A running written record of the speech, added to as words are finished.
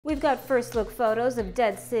We've got first look photos of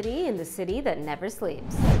Dead City in the city that never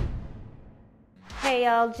sleeps. Hey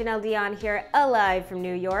y'all, Janelle Dion here, alive from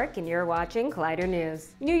New York, and you're watching Collider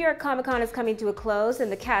News. New York Comic Con is coming to a close,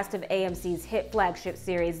 and the cast of AMC's hit flagship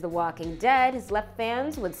series The Walking Dead has left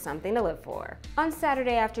fans with something to live for. On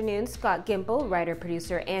Saturday afternoon, Scott Gimple, writer,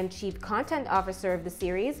 producer, and chief content officer of the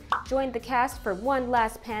series, joined the cast for one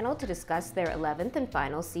last panel to discuss their 11th and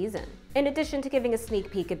final season. In addition to giving a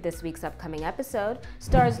sneak peek at this week's upcoming episode,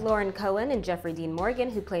 stars Lauren Cohan and Jeffrey Dean Morgan,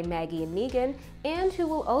 who play Maggie and Negan, and who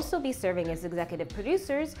will also be serving as executive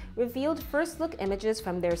producers, revealed first-look images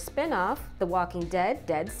from their spin-off, The Walking Dead: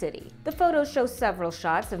 Dead City. The photos show several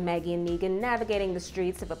shots of Maggie and Negan navigating the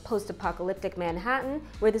streets of a post-apocalyptic Manhattan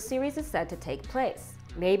where the series is said to take place.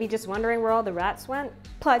 Maybe just wondering where all the rats went?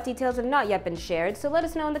 Plot details have not yet been shared, so let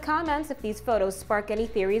us know in the comments if these photos spark any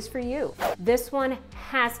theories for you. This one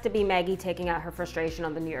has to be Maggie taking out her frustration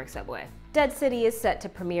on the New York subway. Dead City is set to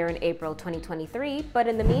premiere in April 2023, but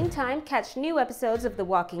in the meantime, catch new episodes of The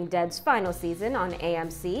Walking Dead's final season on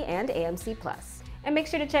AMC and AMC+. And make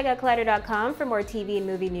sure to check out Collider.com for more TV and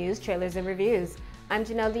movie news, trailers, and reviews. I'm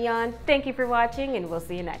Janelle Dion, thank you for watching, and we'll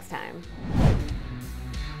see you next time.